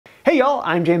Hey y'all,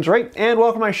 I'm James Wright and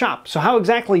welcome to my shop. So how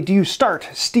exactly do you start,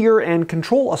 steer, and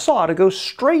control a saw to go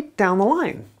straight down the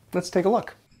line? Let's take a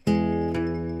look.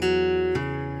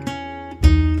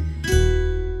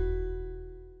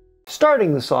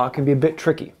 Starting the saw can be a bit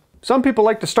tricky. Some people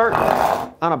like to start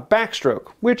on a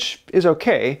backstroke, which is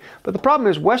okay, but the problem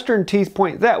is Western teeth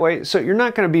point that way, so you're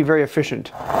not going to be very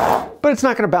efficient, but it's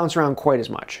not going to bounce around quite as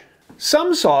much.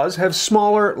 Some saws have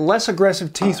smaller, less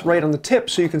aggressive teeth right on the tip,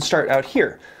 so you can start out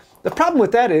here. The problem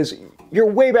with that is you're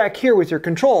way back here with your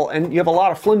control and you have a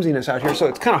lot of flimsiness out here, so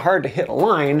it's kind of hard to hit a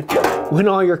line when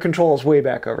all your control is way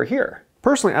back over here.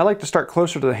 Personally, I like to start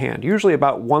closer to the hand, usually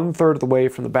about 1/3 of the way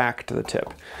from the back to the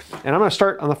tip. And I'm going to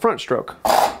start on the front stroke.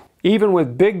 Even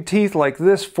with big teeth like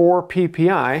this 4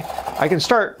 PPI, I can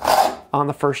start on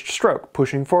the first stroke,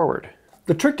 pushing forward.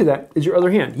 The trick to that is your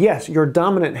other hand. Yes, your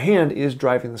dominant hand is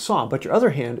driving the saw, but your other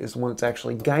hand is the one that's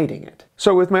actually guiding it.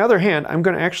 So with my other hand, I'm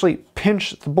going to actually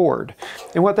pinch the board.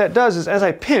 And what that does is as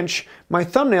I pinch, my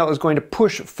thumbnail is going to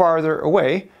push farther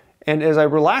away, and as I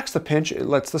relax the pinch, it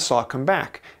lets the saw come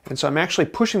back. And so I'm actually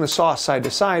pushing the saw side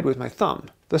to side with my thumb.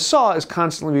 The saw is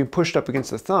constantly being pushed up against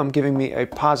the thumb, giving me a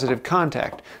positive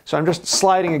contact. So I'm just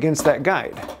sliding against that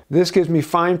guide. This gives me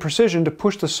fine precision to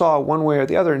push the saw one way or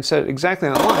the other and set it exactly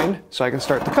on the line so I can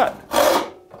start the cut.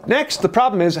 Next, the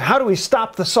problem is how do we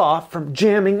stop the saw from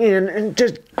jamming in and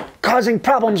just causing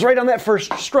problems right on that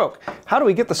first stroke? How do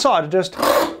we get the saw to just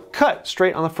cut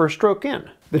straight on the first stroke in?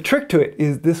 The trick to it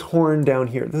is this horn down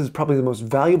here. This is probably the most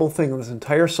valuable thing on this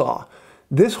entire saw.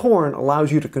 This horn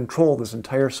allows you to control this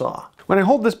entire saw. When I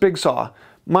hold this big saw,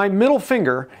 my middle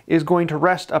finger is going to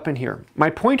rest up in here. My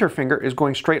pointer finger is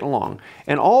going straight along,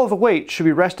 and all of the weight should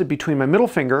be rested between my middle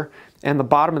finger and the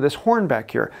bottom of this horn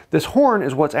back here. This horn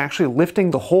is what's actually lifting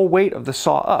the whole weight of the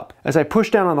saw up. As I push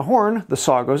down on the horn, the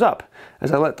saw goes up.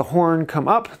 As I let the horn come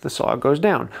up, the saw goes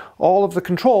down. All of the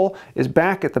control is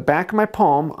back at the back of my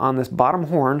palm on this bottom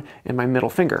horn and my middle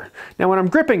finger. Now when I'm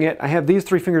gripping it, I have these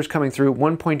 3 fingers coming through,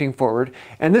 one pointing forward,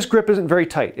 and this grip isn't very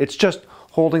tight. It's just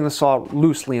holding the saw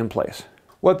loosely in place.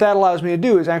 What that allows me to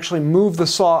do is actually move the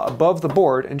saw above the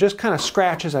board and just kind of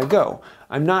scratch as I go.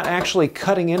 I'm not actually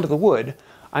cutting into the wood.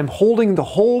 I'm holding the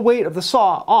whole weight of the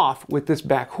saw off with this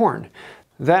back horn.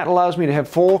 That allows me to have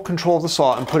full control of the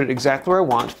saw and put it exactly where I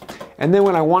want. And then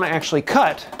when I want to actually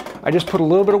cut, I just put a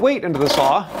little bit of weight into the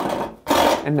saw,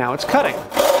 and now it's cutting.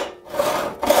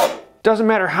 Doesn't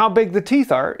matter how big the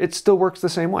teeth are, it still works the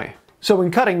same way. So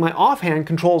when cutting, my offhand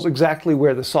controls exactly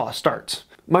where the saw starts.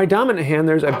 My dominant hand,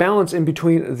 there's a balance in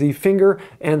between the finger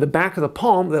and the back of the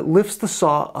palm that lifts the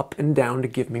saw up and down to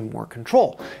give me more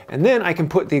control. And then I can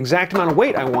put the exact amount of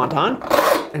weight I want on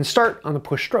and start on the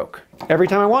push stroke. Every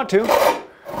time I want to,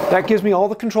 that gives me all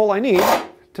the control I need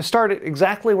to start it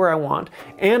exactly where I want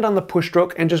and on the push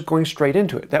stroke and just going straight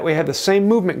into it. That way I have the same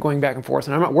movement going back and forth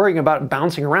and I'm not worrying about it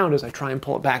bouncing around as I try and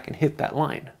pull it back and hit that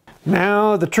line.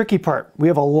 Now the tricky part. We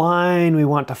have a line we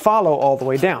want to follow all the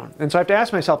way down. And so I have to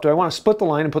ask myself, do I want to split the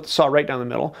line and put the saw right down the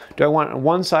middle? Do I want it on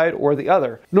one side or the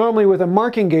other? Normally with a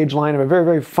marking gauge line, I have a very,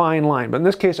 very fine line, but in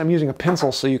this case I'm using a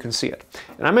pencil so you can see it.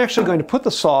 And I'm actually going to put the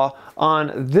saw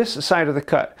on this side of the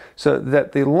cut so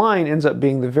that the line ends up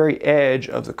being the very edge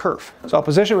of the curve. So I'll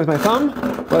position it with my thumb,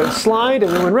 let it slide,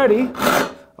 and then when ready,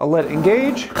 I'll let it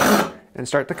engage and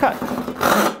start the cut.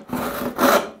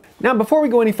 Now before we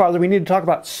go any farther, we need to talk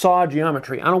about saw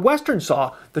geometry. On a Western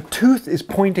saw, the tooth is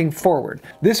pointing forward.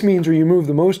 This means you remove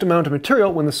the most amount of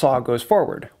material when the saw goes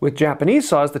forward. With Japanese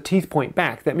saws, the teeth point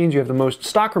back. That means you have the most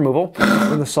stock removal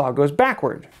when the saw goes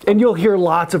backward. And you'll hear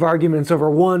lots of arguments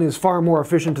over one is far more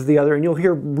efficient than the other, and you'll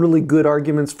hear really good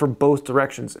arguments for both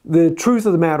directions. The truth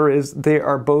of the matter is they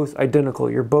are both identical.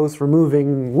 You're both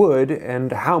removing wood,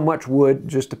 and how much wood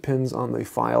just depends on the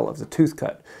file of the tooth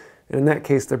cut. And in that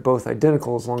case, they're both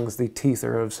identical as long as the teeth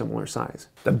are of similar size.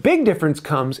 The big difference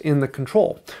comes in the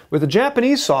control. With a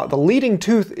Japanese saw, the leading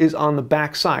tooth is on the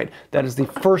back side. That is the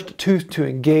first tooth to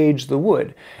engage the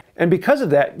wood. And because of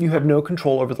that, you have no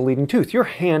control over the leading tooth. Your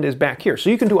hand is back here. So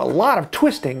you can do a lot of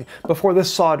twisting before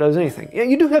this saw does anything. Yeah,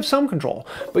 you do have some control,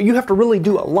 but you have to really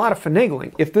do a lot of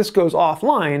finagling. If this goes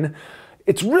offline,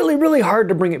 it's really, really hard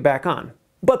to bring it back on.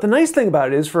 But the nice thing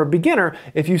about it is, for a beginner,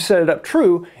 if you set it up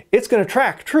true, it's going to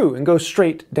track true and go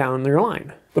straight down your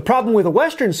line. The problem with a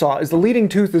Western saw is the leading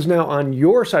tooth is now on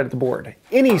your side of the board.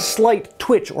 Any slight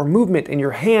twitch or movement in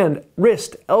your hand,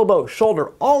 wrist, elbow,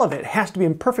 shoulder, all of it has to be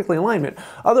in perfectly alignment.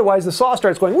 Otherwise the saw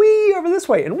starts going wee over this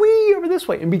way and wee over this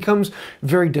way and becomes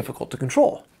very difficult to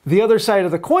control. The other side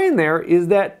of the coin there is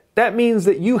that means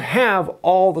that you have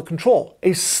all the control.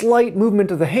 A slight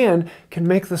movement of the hand can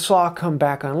make the saw come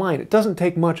back online. It doesn't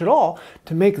take much at all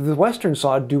to make the Western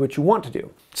saw do what you want to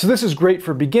do. So this is great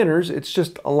for beginners, it's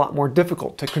just a lot more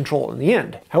difficult to control in the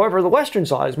end. However, the Western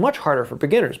saw is much harder for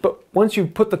beginners, but once you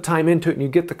put the time into it and you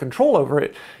get the control over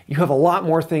it, you have a lot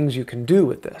more things you can do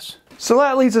with this. So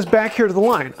that leads us back here to the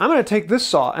line. I'm going to take this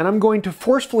saw and I'm going to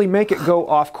forcefully make it go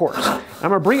off course. I'm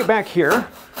going to bring it back here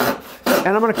and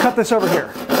I'm going to cut this over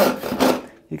here.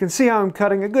 You can see how I'm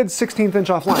cutting a good 1/16 inch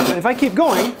off line. And if I keep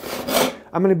going,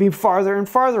 I'm going to be farther and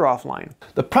farther offline.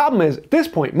 The problem is, at this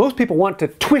point, most people want to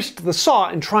twist the saw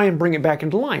and try and bring it back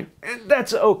into line. And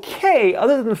that's okay,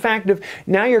 other than the fact of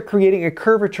now you're creating a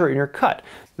curvature in your cut.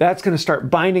 That's going to start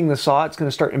binding the saw, it's going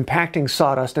to start impacting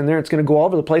sawdust in there, it's going to go all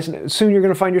over the place, and soon you're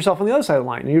going to find yourself on the other side of the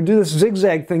line. And you do this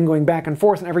zigzag thing going back and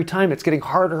forth, and every time it's getting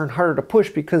harder and harder to push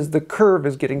because the curve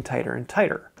is getting tighter and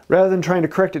tighter. Rather than trying to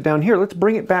correct it down here, let's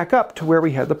bring it back up to where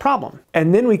we had the problem.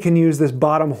 And then we can use this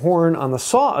bottom horn on the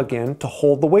saw again to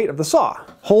hold the weight of the saw.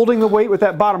 Holding the weight with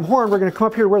that bottom horn, we're going to come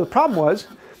up here to where the problem was,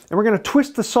 and we're going to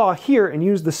twist the saw here and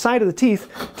use the side of the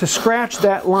teeth to scratch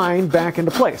that line back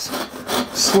into place.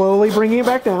 Slowly bringing it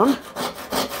back down.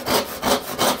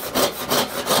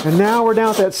 And now we're down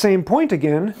at that same point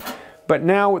again, but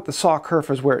now with the saw kerf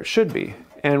is where it should be.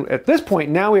 And at this point,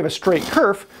 now we have a straight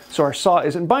kerf, so our saw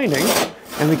isn't binding,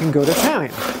 and we can go to time.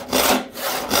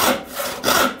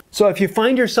 So if you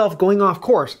find yourself going off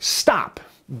course, stop,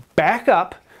 back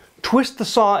up, twist the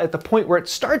saw at the point where it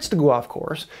starts to go off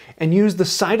course, and use the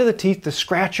side of the teeth to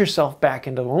scratch yourself back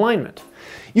into alignment.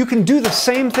 You can do the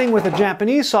same thing with a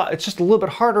Japanese saw, it's just a little bit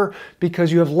harder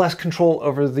because you have less control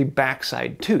over the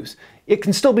backside tooth. It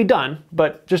can still be done,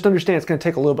 but just understand it's going to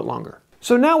take a little bit longer.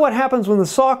 So now what happens when the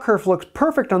saw kerf looks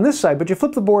perfect on this side, but you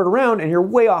flip the board around and you're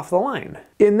way off the line?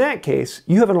 In that case,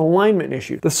 you have an alignment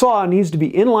issue. The saw needs to be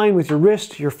in line with your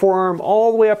wrist, your forearm,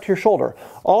 all the way up to your shoulder.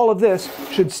 All of this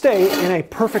should stay in a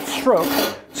perfect stroke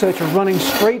so that you're running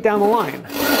straight down the line.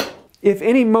 If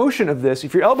any motion of this,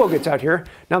 if your elbow gets out here,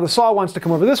 now the saw wants to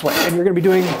come over this way, and you're going to be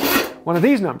doing one of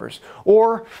these numbers.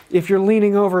 Or if you're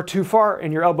leaning over too far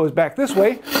and your elbow's back this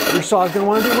way, your saw is going to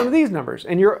want to do one of these numbers,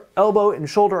 and your elbow and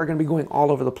shoulder are going to be going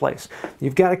all over the place.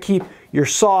 You've got to keep your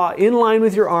saw in line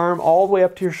with your arm all the way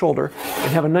up to your shoulder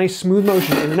and have a nice smooth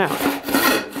motion in and out.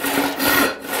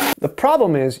 The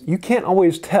problem is you can't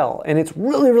always tell, and it's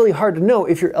really, really hard to know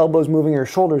if your elbow's moving or your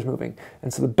shoulder's moving.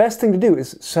 And so the best thing to do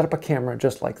is set up a camera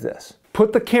just like this.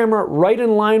 Put the camera right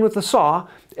in line with the saw,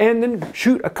 and then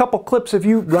shoot a couple clips of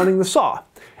you running the saw.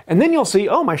 And then you'll see,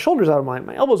 oh, my shoulder's out of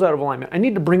alignment, my elbow's out of alignment, I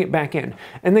need to bring it back in.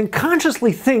 And then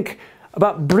consciously think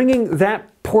about bringing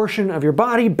that portion of your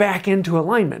body back into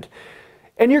alignment.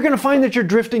 And you're going to find that you're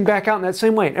drifting back out in that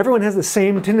same way. And everyone has the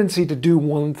same tendency to do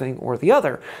one thing or the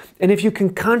other. And if you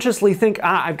can consciously think,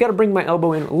 I've got to bring my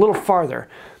elbow in a little farther,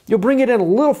 you'll bring it in a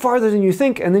little farther than you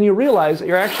think, and then you realize that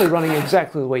you're actually running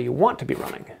exactly the way you want to be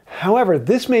running. However,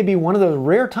 this may be one of those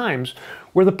rare times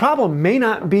where the problem may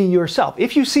not be yourself.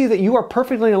 If you see that you are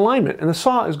perfectly in alignment and the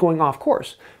saw is going off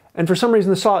course, and for some reason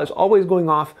the saw is always going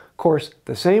off course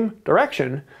the same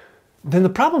direction, then the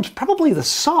problem's probably the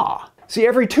saw. See,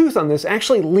 every tooth on this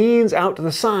actually leans out to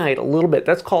the side a little bit.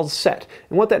 That's called set.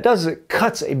 And what that does is it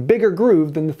cuts a bigger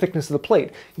groove than the thickness of the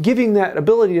plate, giving that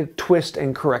ability to twist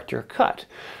and correct your cut.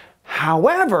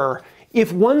 However,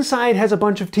 if one side has a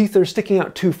bunch of teeth that are sticking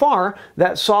out too far,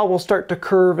 that saw will start to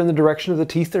curve in the direction of the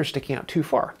teeth that are sticking out too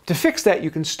far. To fix that,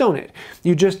 you can stone it.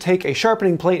 You just take a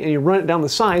sharpening plate and you run it down the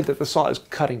side that the saw is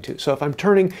cutting to. So if I'm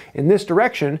turning in this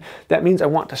direction, that means I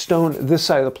want to stone this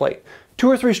side of the plate. 2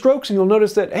 or 3 strokes and you'll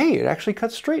notice that, hey, it actually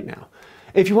cuts straight now.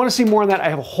 If you want to see more on that, I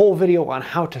have a whole video on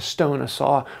how to stone a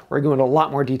saw where I go into a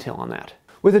lot more detail on that.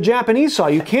 With a Japanese saw,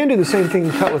 you can do the same thing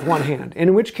and cut with one hand, and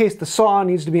in which case the saw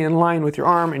needs to be in line with your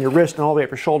arm and your wrist and all the way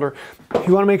up your shoulder.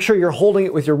 You want to make sure you're holding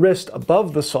it with your wrist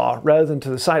above the saw rather than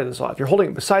to the side of the saw. If you're holding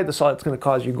it beside the saw, it's going to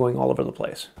cause you going all over the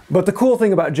place. But the cool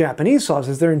thing about Japanese saws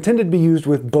is they're intended to be used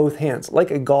with both hands, like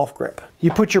a golf grip.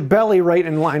 You put your belly right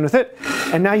in line with it,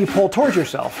 and now you pull towards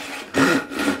yourself.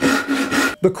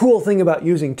 The cool thing about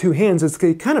using 2 hands is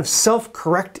they kind of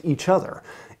self-correct each other.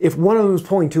 If one of them is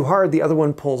pulling too hard, the other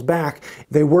one pulls back.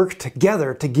 They work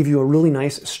together to give you a really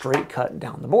nice straight cut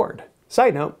down the board.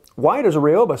 Side note, why does a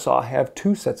Ryoba saw have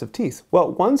 2 sets of teeth?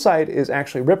 Well, one side is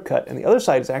actually rip cut and the other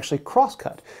side is actually cross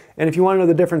cut. And if you want to know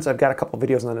the difference, I've got a couple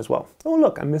videos on that as well. Oh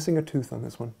look, I'm missing a tooth on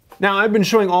this one. Now, I've been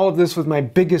showing all of this with my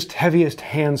biggest, heaviest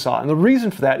hand saw, and the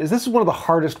reason for that is this is one of the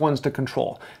hardest ones to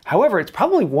control. However, it's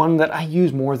probably one that I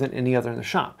use more than any other in the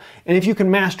shop. And if you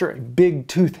can master a big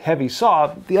tooth heavy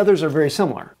saw, the others are very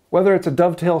similar. Whether it's a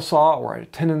dovetail saw or a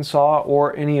tenon saw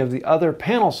or any of the other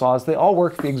panel saws, they all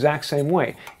work the exact same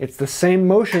way. It's the same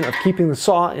motion of keeping the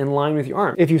saw in line with your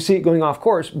arm. If you see it going off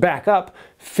course, back up,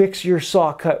 fix your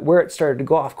saw cut where it started to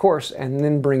go off course, and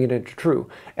then bring it into true.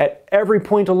 At every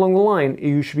point along the line,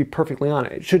 you should be perfectly on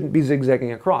it. It shouldn't be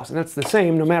zigzagging across, and that's the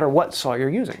same no matter what saw you're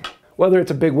using. Whether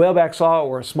it's a big whaleback saw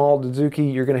or a small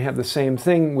Dozuki, you're going to have the same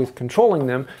thing with controlling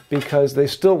them because they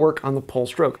still work on the pull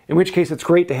stroke. In which case it's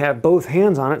great to have both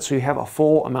hands on it so you have a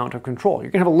full amount of control.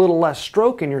 You're going to have a little less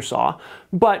stroke in your saw,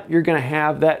 but you're going to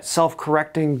have that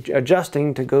self-correcting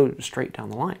adjusting to go straight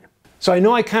down the line. So I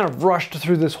know I kind of rushed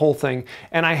through this whole thing,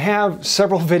 and I have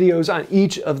several videos on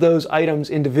each of those items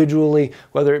individually,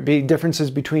 whether it be differences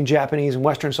between Japanese and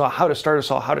Western saw, how to start a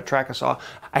saw, how to track a saw.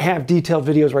 I have detailed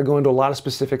videos where I go into a lot of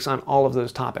specifics on all of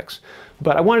those topics.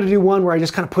 But I wanted to do one where I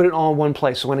just kind of put it all in one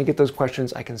place, so when I get those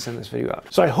questions, I can send this video out.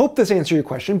 So I hope this answered your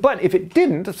question, but if it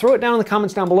didn't, throw it down in the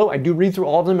comments down below. I do read through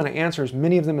all of them, and I answer as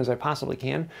many of them as I possibly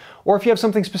can. Or if you have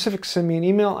something specific, send me an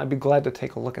email. I'd be glad to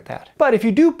take a look at that. But if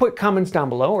you do put comments down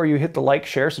below, or you hit the like,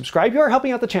 share, subscribe, you are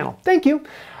helping out the channel. Thank you.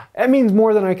 That means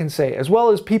more than I can say, as well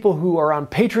as people who are on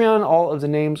Patreon, all of the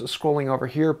names scrolling over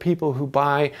here, people who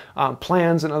buy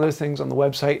plans and other things on the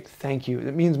website, thank you.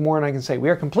 It means more than I can say. We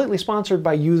are completely sponsored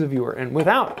by you, the viewer, and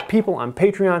without people on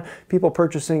Patreon, people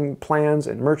purchasing plans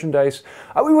and merchandise,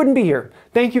 we wouldn't be here.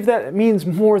 Thank you for that. It means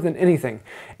more than anything.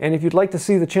 And if you'd like to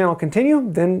see the channel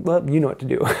continue, then, well, you know what to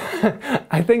do.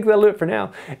 I think that'll do it for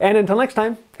now. And until next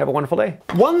time, have a wonderful day.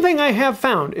 One thing I have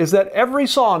found is that every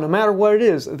saw, no matter what it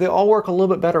is, they all work a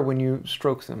little bit better when you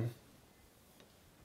stroke them.